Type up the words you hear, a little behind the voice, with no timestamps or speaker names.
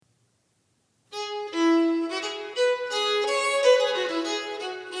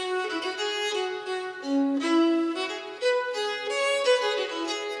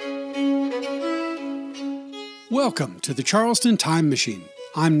Welcome to the Charleston Time Machine.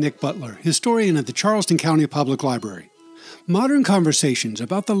 I'm Nick Butler, historian at the Charleston County Public Library. Modern conversations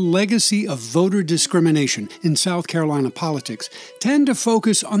about the legacy of voter discrimination in South Carolina politics tend to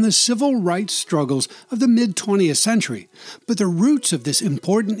focus on the civil rights struggles of the mid-20th century, but the roots of this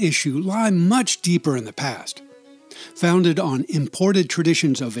important issue lie much deeper in the past. Founded on imported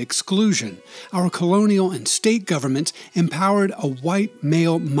traditions of exclusion, our colonial and state governments empowered a white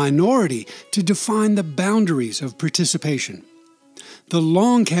male minority to define the boundaries of participation. The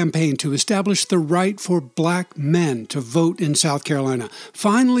long campaign to establish the right for black men to vote in South Carolina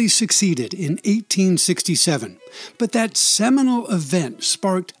finally succeeded in 1867, but that seminal event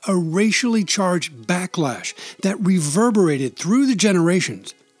sparked a racially charged backlash that reverberated through the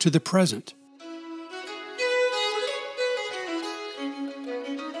generations to the present.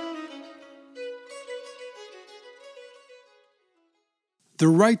 The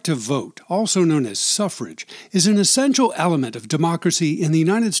right to vote, also known as suffrage, is an essential element of democracy in the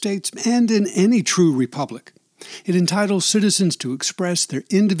United States and in any true republic. It entitles citizens to express their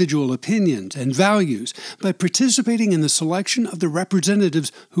individual opinions and values by participating in the selection of the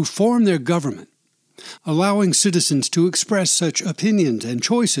representatives who form their government. Allowing citizens to express such opinions and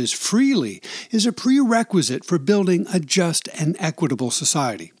choices freely is a prerequisite for building a just and equitable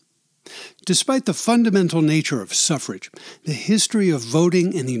society. Despite the fundamental nature of suffrage, the history of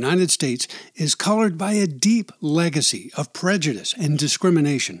voting in the United States is colored by a deep legacy of prejudice and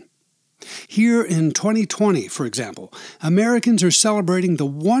discrimination. Here in 2020, for example, Americans are celebrating the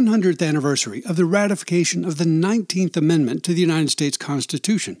 100th anniversary of the ratification of the 19th Amendment to the United States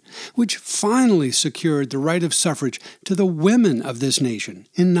Constitution, which finally secured the right of suffrage to the women of this nation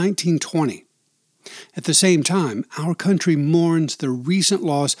in 1920. At the same time, our country mourns the recent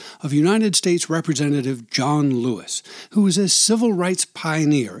loss of United States Representative John Lewis, who was a civil rights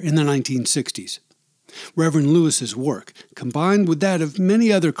pioneer in the 1960s. Reverend Lewis's work, combined with that of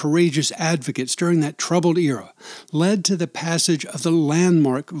many other courageous advocates during that troubled era, led to the passage of the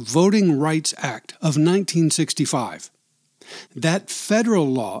landmark Voting Rights Act of 1965. That federal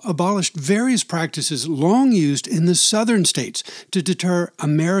law abolished various practices long used in the southern states to deter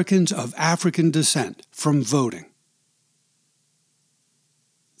Americans of African descent from voting.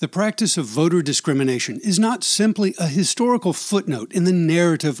 The practice of voter discrimination is not simply a historical footnote in the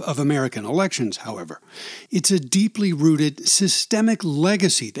narrative of American elections, however. It's a deeply rooted, systemic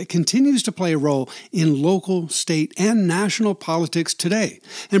legacy that continues to play a role in local, state, and national politics today,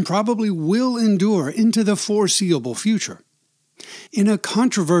 and probably will endure into the foreseeable future. In a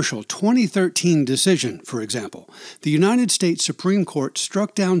controversial 2013 decision, for example, the United States Supreme Court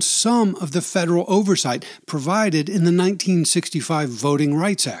struck down some of the federal oversight provided in the 1965 Voting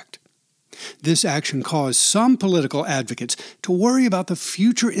Rights Act. This action caused some political advocates to worry about the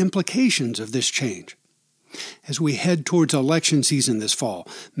future implications of this change. As we head towards election season this fall,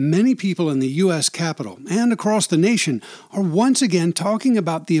 many people in the U.S. Capitol and across the nation are once again talking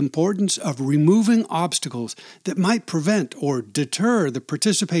about the importance of removing obstacles that might prevent or deter the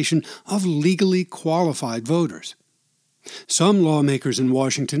participation of legally qualified voters. Some lawmakers in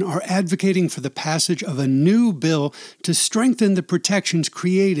Washington are advocating for the passage of a new bill to strengthen the protections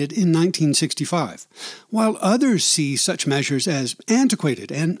created in 1965, while others see such measures as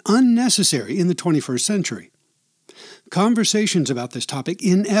antiquated and unnecessary in the 21st century. Conversations about this topic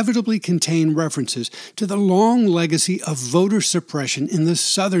inevitably contain references to the long legacy of voter suppression in the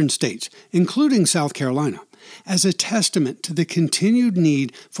southern states, including South Carolina, as a testament to the continued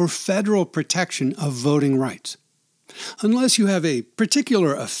need for federal protection of voting rights. Unless you have a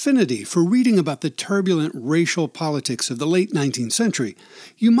particular affinity for reading about the turbulent racial politics of the late 19th century,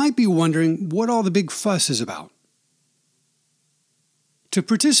 you might be wondering what all the big fuss is about. To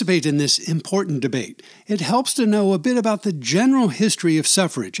participate in this important debate, it helps to know a bit about the general history of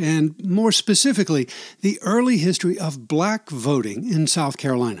suffrage and, more specifically, the early history of black voting in South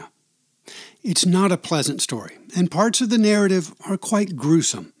Carolina. It's not a pleasant story, and parts of the narrative are quite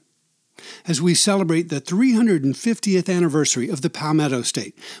gruesome. As we celebrate the 350th anniversary of the Palmetto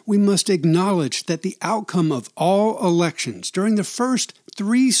State, we must acknowledge that the outcome of all elections during the first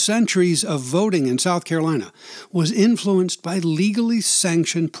 3 centuries of voting in South Carolina was influenced by legally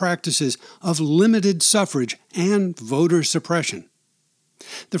sanctioned practices of limited suffrage and voter suppression.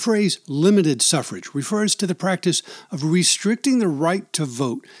 The phrase limited suffrage refers to the practice of restricting the right to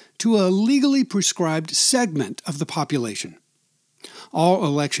vote to a legally prescribed segment of the population. All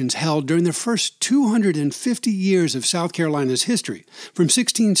elections held during the first 250 years of South Carolina's history, from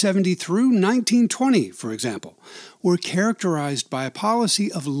 1670 through 1920, for example, were characterized by a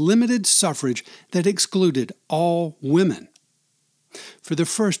policy of limited suffrage that excluded all women. For the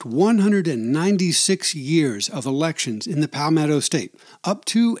first 196 years of elections in the Palmetto State, up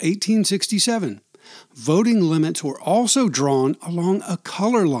to 1867, voting limits were also drawn along a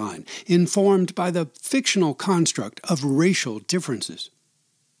color line informed by the fictional construct of racial differences.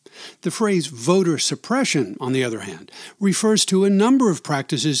 The phrase voter suppression, on the other hand, refers to a number of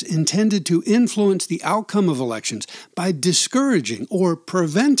practices intended to influence the outcome of elections by discouraging or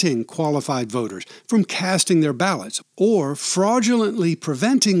preventing qualified voters from casting their ballots or fraudulently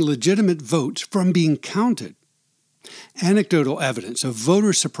preventing legitimate votes from being counted. Anecdotal evidence of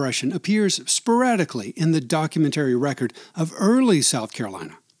voter suppression appears sporadically in the documentary record of early South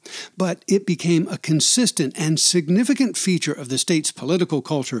Carolina, but it became a consistent and significant feature of the state's political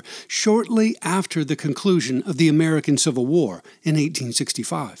culture shortly after the conclusion of the American Civil War in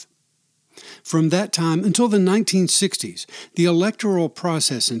 1865. From that time until the 1960s, the electoral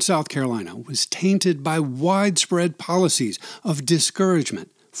process in South Carolina was tainted by widespread policies of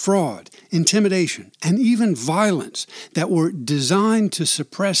discouragement, fraud, intimidation, and even violence that were designed to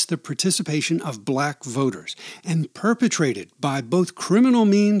suppress the participation of black voters and perpetrated by both criminal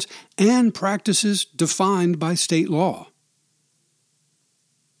means and practices defined by state law.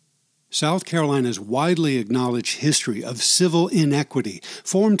 South Carolina's widely acknowledged history of civil inequity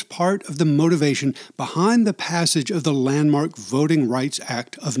formed part of the motivation behind the passage of the landmark Voting Rights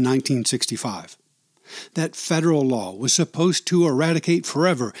Act of 1965. That federal law was supposed to eradicate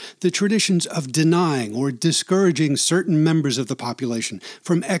forever the traditions of denying or discouraging certain members of the population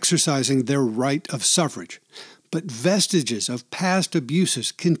from exercising their right of suffrage. But vestiges of past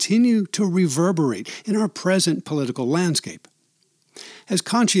abuses continue to reverberate in our present political landscape. As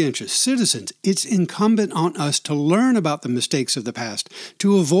conscientious citizens, it's incumbent on us to learn about the mistakes of the past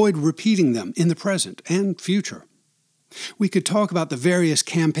to avoid repeating them in the present and future. We could talk about the various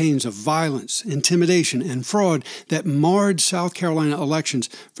campaigns of violence, intimidation, and fraud that marred South Carolina elections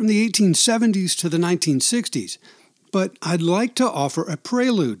from the 1870s to the 1960s, but I'd like to offer a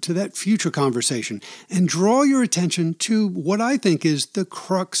prelude to that future conversation and draw your attention to what I think is the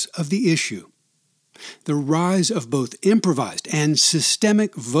crux of the issue. The rise of both improvised and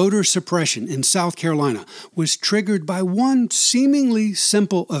systemic voter suppression in South Carolina was triggered by one seemingly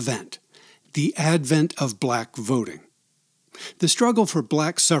simple event: the advent of black voting. The struggle for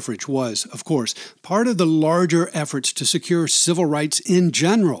black suffrage was, of course, part of the larger efforts to secure civil rights in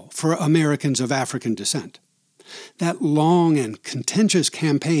general for Americans of African descent. That long and contentious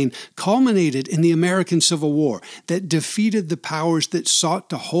campaign culminated in the American Civil War that defeated the powers that sought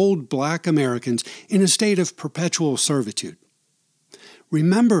to hold black Americans in a state of perpetual servitude.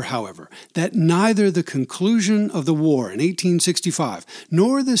 Remember, however, that neither the conclusion of the war in 1865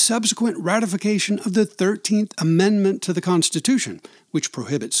 nor the subsequent ratification of the 13th Amendment to the Constitution, which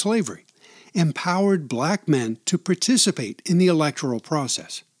prohibits slavery, empowered black men to participate in the electoral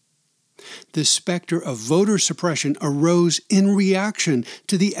process. The specter of voter suppression arose in reaction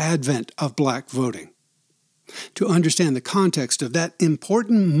to the advent of black voting. To understand the context of that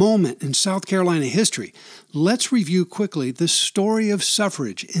important moment in South Carolina history, let's review quickly the story of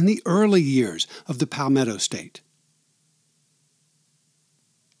suffrage in the early years of the Palmetto State.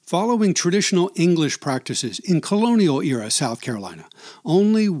 Following traditional English practices in colonial-era South Carolina,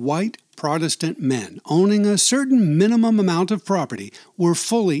 only white Protestant men owning a certain minimum amount of property were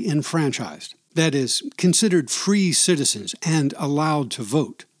fully enfranchised, that is, considered free citizens and allowed to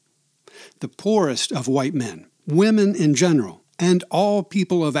vote. The poorest of white men, women in general, and all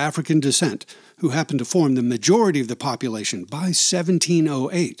people of African descent, who happened to form the majority of the population by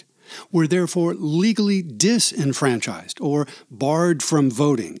 1708, were therefore legally disenfranchised or barred from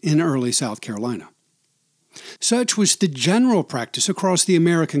voting in early South Carolina. Such was the general practice across the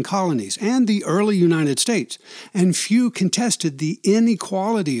American colonies and the early United States, and few contested the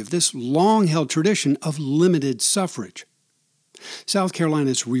inequality of this long-held tradition of limited suffrage. South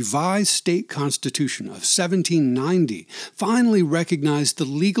Carolina's revised state constitution of 1790 finally recognized the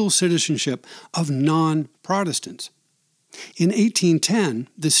legal citizenship of non-Protestants. In 1810,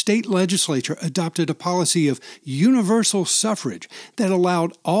 the state legislature adopted a policy of universal suffrage that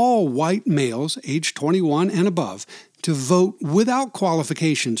allowed all white males aged 21 and above to vote without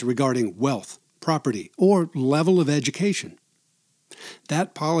qualifications regarding wealth, property, or level of education.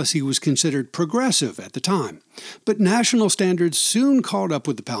 That policy was considered progressive at the time, but national standards soon caught up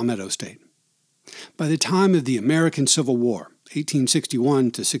with the Palmetto State. By the time of the American Civil War,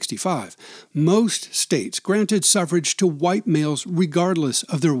 1861 to 65, most states granted suffrage to white males regardless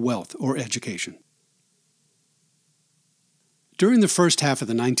of their wealth or education. During the first half of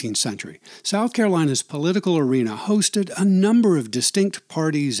the 19th century, South Carolina's political arena hosted a number of distinct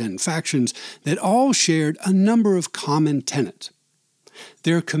parties and factions that all shared a number of common tenets.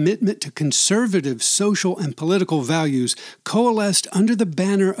 Their commitment to conservative social and political values coalesced under the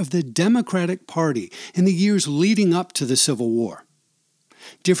banner of the Democratic Party in the years leading up to the Civil War.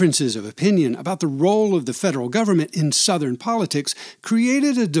 Differences of opinion about the role of the federal government in Southern politics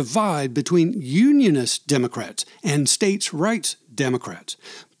created a divide between Unionist Democrats and states' rights Democrats.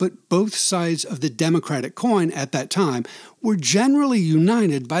 But both sides of the Democratic coin at that time were generally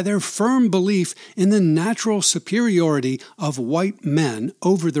united by their firm belief in the natural superiority of white men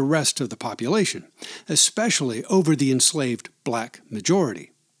over the rest of the population, especially over the enslaved black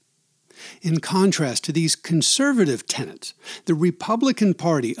majority. In contrast to these conservative tenets, the Republican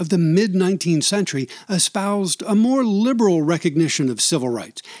Party of the mid-19th century espoused a more liberal recognition of civil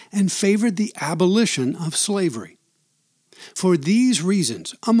rights and favored the abolition of slavery. For these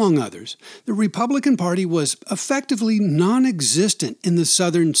reasons, among others, the Republican Party was effectively non-existent in the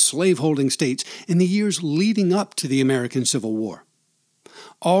southern slaveholding states in the years leading up to the American Civil War.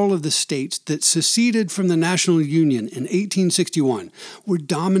 All of the states that seceded from the National Union in 1861 were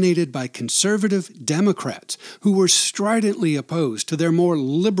dominated by conservative Democrats who were stridently opposed to their more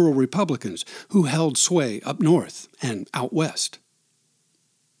liberal Republicans who held sway up north and out west.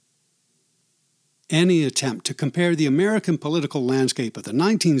 Any attempt to compare the American political landscape of the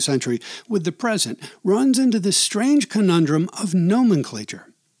 19th century with the present runs into the strange conundrum of nomenclature.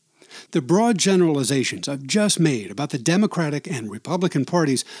 The broad generalizations I've just made about the Democratic and Republican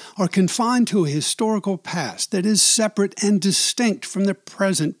parties are confined to a historical past that is separate and distinct from the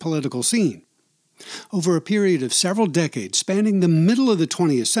present political scene. Over a period of several decades spanning the middle of the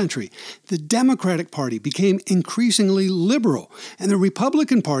 20th century, the Democratic Party became increasingly liberal, and the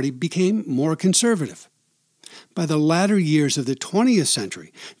Republican Party became more conservative. By the latter years of the 20th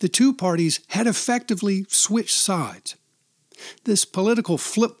century, the two parties had effectively switched sides. This political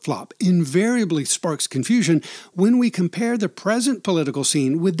flip-flop invariably sparks confusion when we compare the present political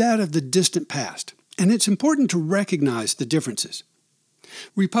scene with that of the distant past, and it's important to recognize the differences.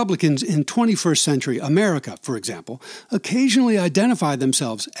 Republicans in 21st century America, for example, occasionally identify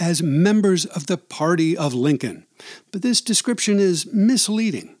themselves as members of the Party of Lincoln, but this description is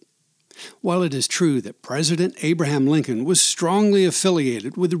misleading. While it is true that President Abraham Lincoln was strongly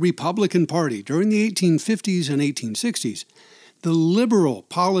affiliated with the Republican Party during the 1850s and 1860s, the liberal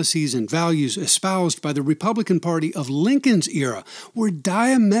policies and values espoused by the Republican Party of Lincoln's era were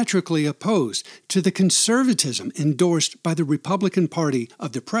diametrically opposed to the conservatism endorsed by the Republican Party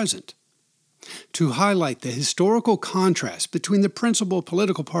of the present. To highlight the historical contrast between the principal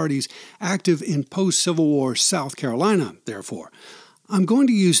political parties active in post-Civil War South Carolina, therefore, I'm going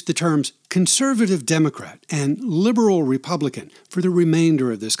to use the terms conservative Democrat and liberal Republican for the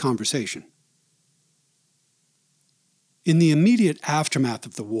remainder of this conversation. In the immediate aftermath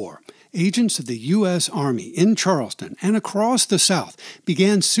of the war, agents of the U.S. Army in Charleston and across the South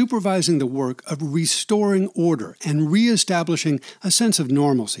began supervising the work of restoring order and reestablishing a sense of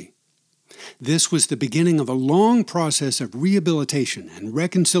normalcy. This was the beginning of a long process of rehabilitation and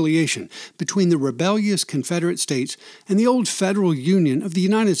reconciliation between the rebellious Confederate States and the old Federal Union of the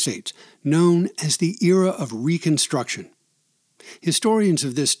United States, known as the Era of Reconstruction. Historians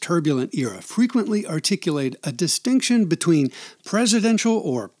of this turbulent era frequently articulate a distinction between presidential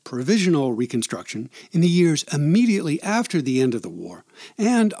or provisional Reconstruction in the years immediately after the end of the war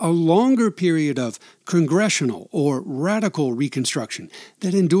and a longer period of congressional or radical Reconstruction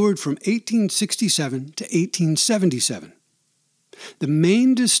that endured from 1867 to 1877. The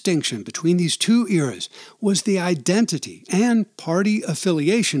main distinction between these two eras was the identity and party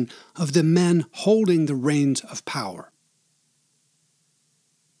affiliation of the men holding the reins of power.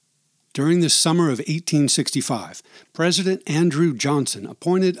 During the summer of 1865, President Andrew Johnson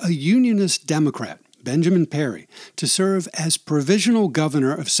appointed a Unionist Democrat, Benjamin Perry, to serve as provisional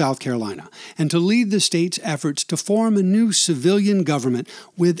governor of South Carolina and to lead the state's efforts to form a new civilian government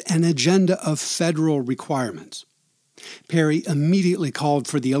with an agenda of federal requirements. Perry immediately called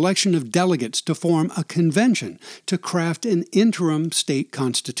for the election of delegates to form a convention to craft an interim state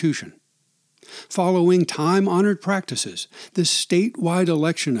constitution. Following time-honored practices, the statewide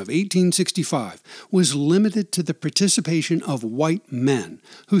election of 1865 was limited to the participation of white men,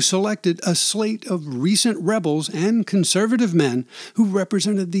 who selected a slate of recent rebels and conservative men who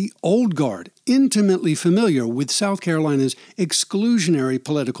represented the old guard, intimately familiar with South Carolina's exclusionary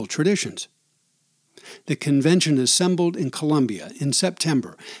political traditions. The convention assembled in Columbia in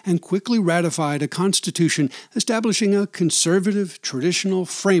September and quickly ratified a constitution establishing a conservative, traditional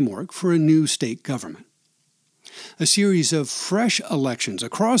framework for a new state government. A series of fresh elections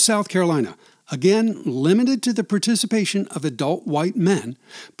across South Carolina again limited to the participation of adult white men,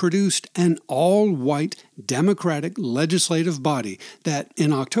 produced an all-white Democratic legislative body that,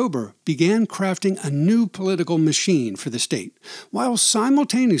 in October, began crafting a new political machine for the state, while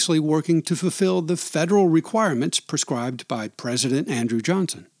simultaneously working to fulfill the federal requirements prescribed by President Andrew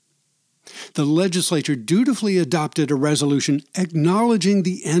Johnson. The legislature dutifully adopted a resolution acknowledging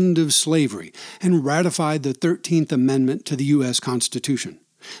the end of slavery and ratified the 13th Amendment to the U.S. Constitution,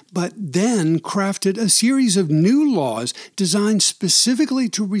 but then crafted a series of new laws designed specifically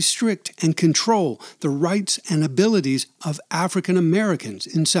to restrict and control the rights and abilities of African Americans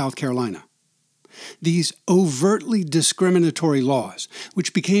in South Carolina. These overtly discriminatory laws,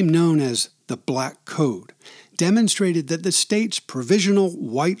 which became known as the Black Code, demonstrated that the state's provisional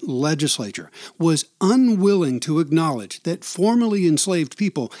white legislature was unwilling to acknowledge that formerly enslaved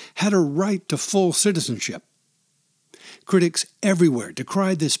people had a right to full citizenship. Critics everywhere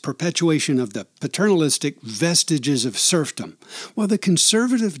decried this perpetuation of the paternalistic vestiges of serfdom, while the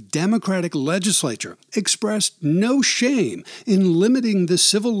conservative Democratic legislature expressed no shame in limiting the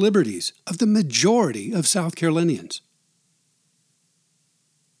civil liberties of the majority of South Carolinians.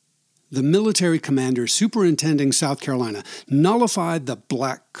 The military commander superintending South Carolina nullified the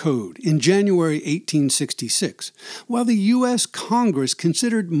Black Code in January 1866, while the U.S. Congress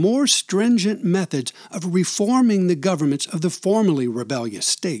considered more stringent methods of reforming the governments of the formerly rebellious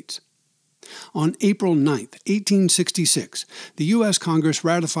states. On April 9, 1866, the U.S. Congress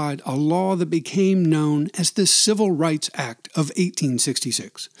ratified a law that became known as the Civil Rights Act of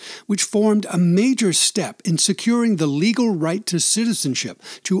 1866, which formed a major step in securing the legal right to citizenship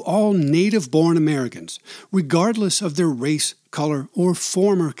to all native-born Americans, regardless of their race, color, or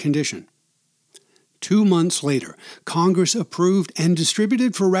former condition. 2 months later, Congress approved and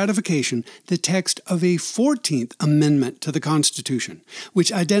distributed for ratification the text of a 14th Amendment to the Constitution,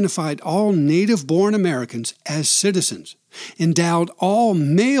 which identified all native-born Americans as citizens, endowed all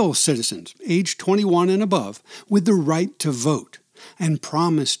male citizens, aged 21 and above, with the right to vote, and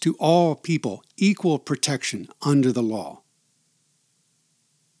promised to all people equal protection under the law.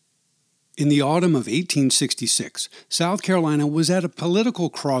 In the autumn of 1866, South Carolina was at a political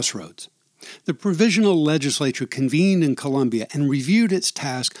crossroads. The provisional legislature convened in Columbia and reviewed its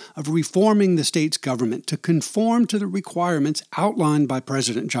task of reforming the state's government to conform to the requirements outlined by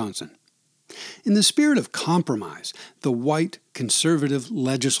President Johnson. In the spirit of compromise, the white conservative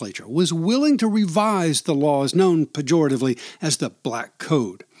legislature was willing to revise the laws known pejoratively as the Black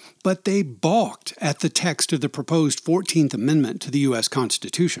Code, but they balked at the text of the proposed 14th Amendment to the U.S.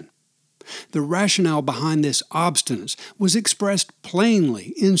 Constitution. The rationale behind this obstinance was expressed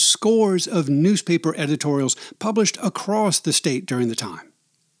plainly in scores of newspaper editorials published across the state during the time.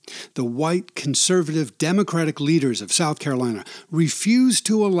 The white, conservative, Democratic leaders of South Carolina refused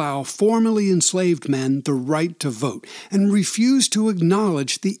to allow formerly enslaved men the right to vote and refused to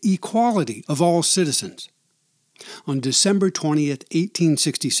acknowledge the equality of all citizens. On December 20,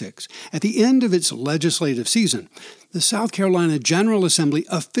 1866, at the end of its legislative season, the South Carolina General Assembly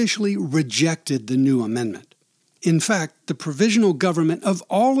officially rejected the new amendment. In fact, the provisional government of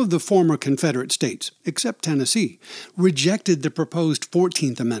all of the former Confederate states, except Tennessee, rejected the proposed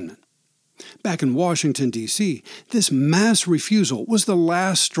 14th Amendment. Back in Washington, D.C., this mass refusal was the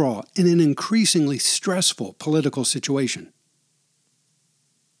last straw in an increasingly stressful political situation.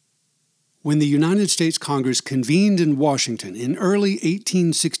 When the United States Congress convened in Washington in early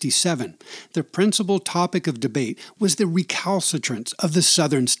 1867, the principal topic of debate was the recalcitrance of the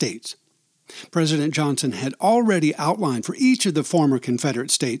Southern states. President Johnson had already outlined for each of the former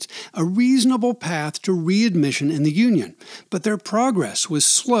Confederate states a reasonable path to readmission in the Union, but their progress was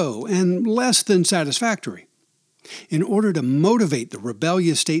slow and less than satisfactory. In order to motivate the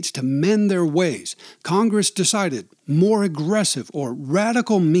rebellious states to mend their ways, Congress decided more aggressive or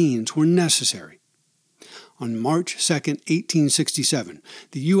radical means were necessary. On March 2, 1867,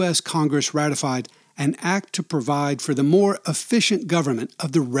 the U.S. Congress ratified an act to provide for the more efficient government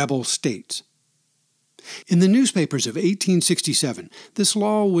of the rebel states. In the newspapers of 1867, this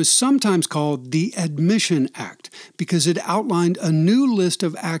law was sometimes called the Admission Act because it outlined a new list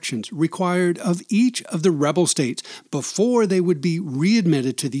of actions required of each of the rebel states before they would be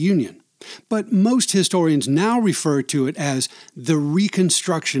readmitted to the Union. But most historians now refer to it as the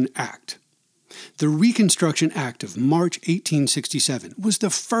Reconstruction Act. The Reconstruction Act of March 1867 was the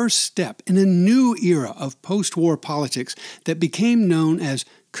first step in a new era of post-war politics that became known as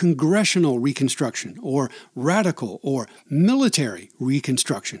Congressional Reconstruction or Radical or Military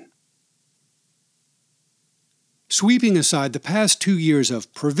Reconstruction. Sweeping aside the past 2 years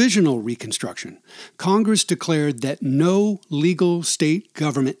of provisional Reconstruction, Congress declared that no legal state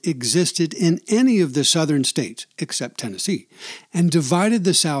government existed in any of the southern states, except Tennessee, and divided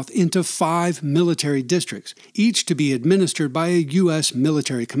the South into 5 military districts, each to be administered by a U.S.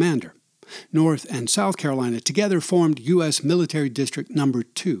 military commander. North and South Carolina together formed U.S. Military District No.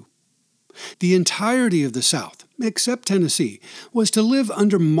 2. The entirety of the South, except Tennessee, was to live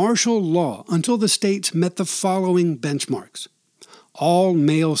under martial law until the states met the following benchmarks. All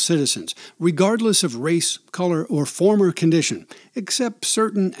male citizens, regardless of race, color, or former condition, except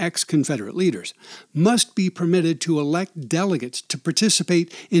certain ex-Confederate leaders, must be permitted to elect delegates to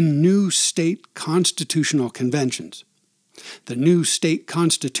participate in new state constitutional conventions. The new state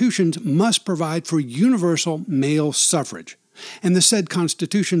constitutions must provide for universal male suffrage, and the said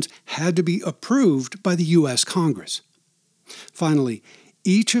constitutions had to be approved by the U.S. Congress. Finally,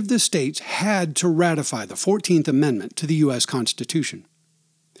 each of the states had to ratify the 14th Amendment to the U.S. Constitution.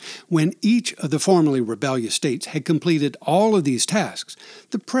 When each of the formerly rebellious states had completed all of these tasks,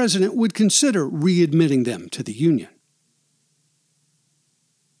 the President would consider readmitting them to the Union.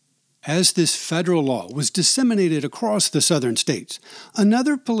 As this federal law was disseminated across the southern states,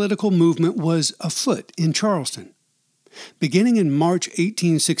 another political movement was afoot in Charleston. Beginning in March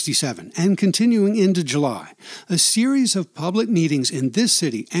 1867 and continuing into July, a series of public meetings in this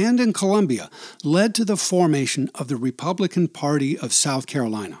city and in Columbia led to the formation of the Republican Party of South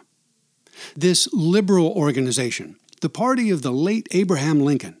Carolina. This liberal organization, the party of the late Abraham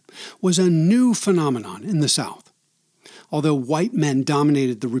Lincoln, was a new phenomenon in the South. Although white men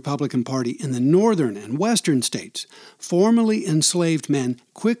dominated the Republican Party in the northern and western states, formerly enslaved men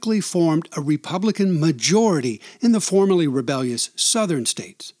quickly formed a Republican majority in the formerly rebellious southern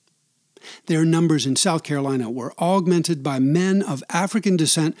states. Their numbers in South Carolina were augmented by men of African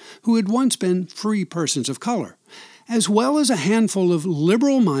descent who had once been free persons of color, as well as a handful of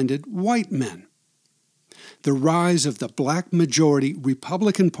liberal-minded white men. The rise of the black-majority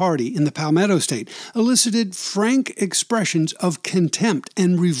Republican Party in the Palmetto State elicited frank expressions of contempt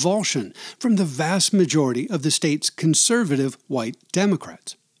and revulsion from the vast majority of the state's conservative white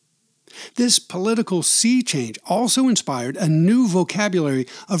Democrats. This political sea change also inspired a new vocabulary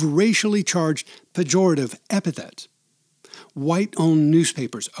of racially charged pejorative epithets. White-owned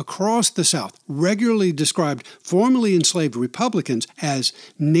newspapers across the South regularly described formerly enslaved Republicans as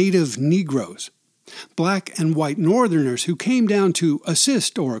native Negroes. Black and white Northerners who came down to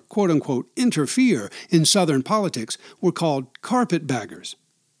assist or quote-unquote interfere in Southern politics were called carpetbaggers.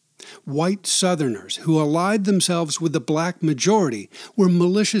 White Southerners who allied themselves with the black majority were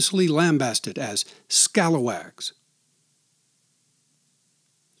maliciously lambasted as scalawags.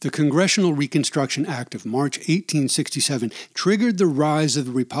 The Congressional Reconstruction Act of March 1867 triggered the rise of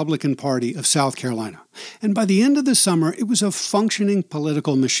the Republican Party of South Carolina, and by the end of the summer it was a functioning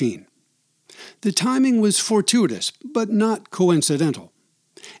political machine. The timing was fortuitous, but not coincidental.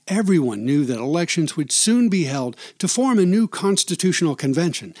 Everyone knew that elections would soon be held to form a new constitutional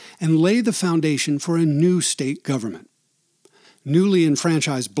convention and lay the foundation for a new state government. Newly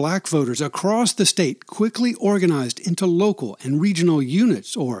enfranchised black voters across the state quickly organized into local and regional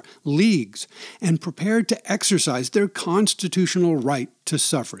units, or leagues, and prepared to exercise their constitutional right to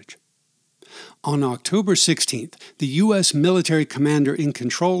suffrage. On October 16th, the U.S. military commander in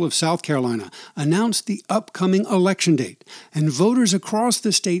control of South Carolina announced the upcoming election date, and voters across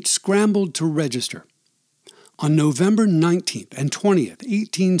the state scrambled to register. On November 19th and 20th,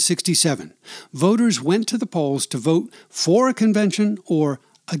 1867, voters went to the polls to vote for a convention or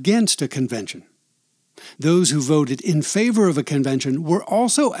against a convention. Those who voted in favor of a convention were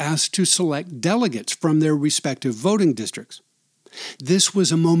also asked to select delegates from their respective voting districts. This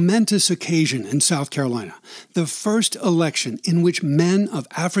was a momentous occasion in South Carolina, the first election in which men of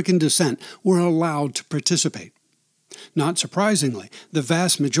African descent were allowed to participate. Not surprisingly, the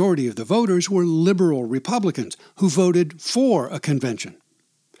vast majority of the voters were liberal Republicans who voted for a convention.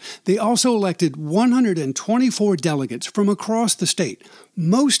 They also elected 124 delegates from across the state,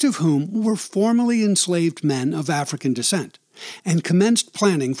 most of whom were formerly enslaved men of African descent, and commenced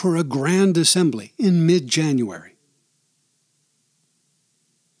planning for a grand assembly in mid-January.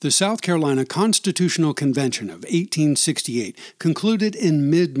 The South Carolina Constitutional Convention of 1868 concluded in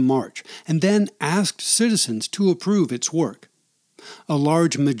mid-March and then asked citizens to approve its work. A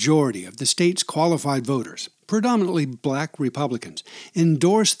large majority of the state's qualified voters, predominantly black Republicans,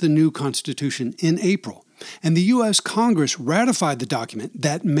 endorsed the new Constitution in April, and the U.S. Congress ratified the document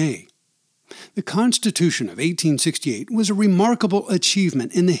that May. The Constitution of 1868 was a remarkable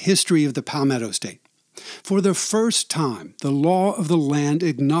achievement in the history of the Palmetto State. For the first time, the law of the land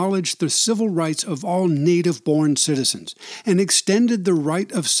acknowledged the civil rights of all native-born citizens and extended the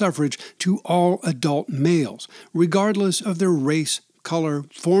right of suffrage to all adult males, regardless of their race, color,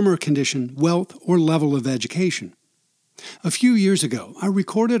 former condition, wealth, or level of education. A few years ago, I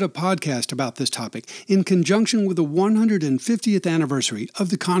recorded a podcast about this topic in conjunction with the 150th anniversary of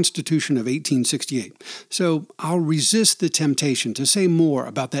the Constitution of 1868, so I'll resist the temptation to say more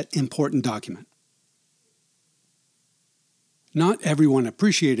about that important document. Not everyone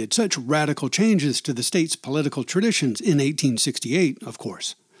appreciated such radical changes to the state's political traditions in 1868, of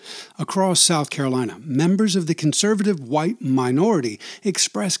course. Across South Carolina, members of the conservative white minority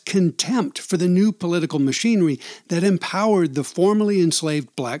expressed contempt for the new political machinery that empowered the formerly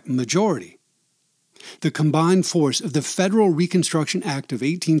enslaved black majority. The combined force of the Federal Reconstruction Act of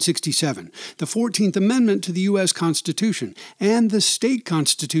 1867, the 14th Amendment to the U.S. Constitution, and the State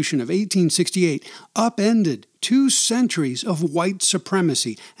Constitution of 1868 upended 2 centuries of white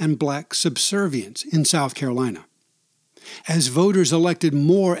supremacy and black subservience in South Carolina. As voters elected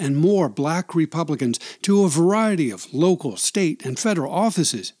more and more black Republicans to a variety of local, state, and federal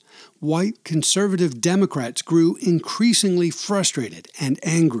offices, white conservative Democrats grew increasingly frustrated and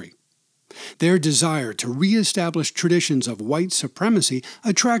angry. Their desire to reestablish traditions of white supremacy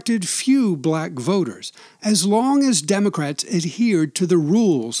attracted few black voters, as long as Democrats adhered to the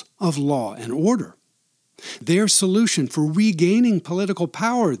rules of law and order. Their solution for regaining political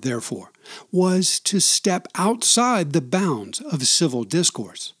power, therefore, was to step outside the bounds of civil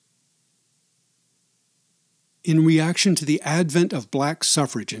discourse. In reaction to the advent of black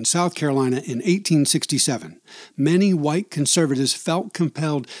suffrage in South Carolina in 1867, many white conservatives felt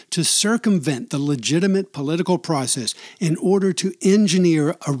compelled to circumvent the legitimate political process in order to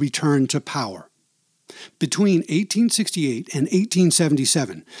engineer a return to power. Between 1868 and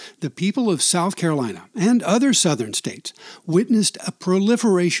 1877, the people of South Carolina and other southern states witnessed a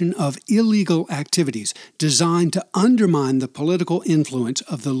proliferation of illegal activities designed to undermine the political influence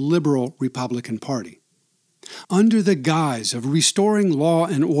of the liberal Republican Party. Under the guise of restoring law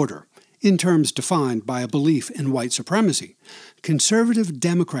and order, in terms defined by a belief in white supremacy, conservative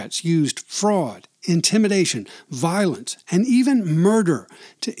Democrats used fraud, intimidation, violence, and even murder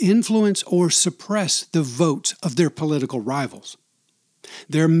to influence or suppress the votes of their political rivals.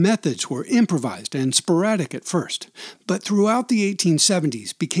 Their methods were improvised and sporadic at first, but throughout the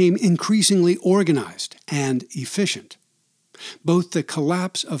 1870s became increasingly organized and efficient. Both the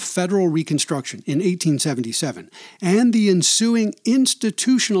collapse of federal Reconstruction in 1877 and the ensuing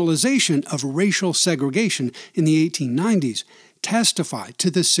institutionalization of racial segregation in the 1890s testify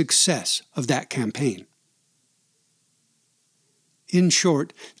to the success of that campaign. In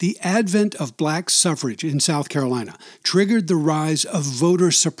short, the advent of black suffrage in South Carolina triggered the rise of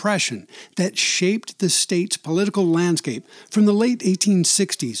voter suppression that shaped the state's political landscape from the late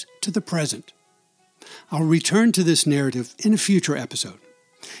 1860s to the present. I'll return to this narrative in a future episode.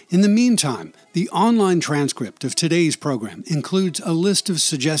 In the meantime, the online transcript of today's program includes a list of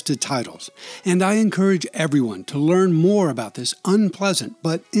suggested titles, and I encourage everyone to learn more about this unpleasant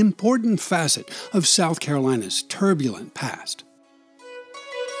but important facet of South Carolina's turbulent past.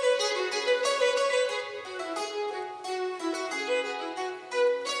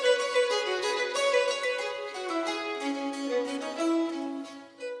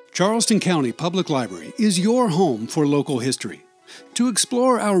 Charleston County Public Library is your home for local history. To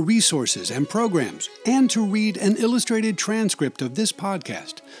explore our resources and programs, and to read an illustrated transcript of this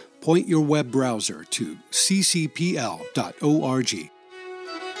podcast, point your web browser to ccpl.org.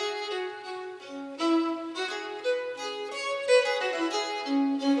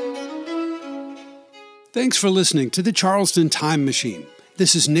 Thanks for listening to the Charleston Time Machine.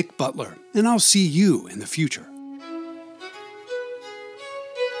 This is Nick Butler, and I'll see you in the future.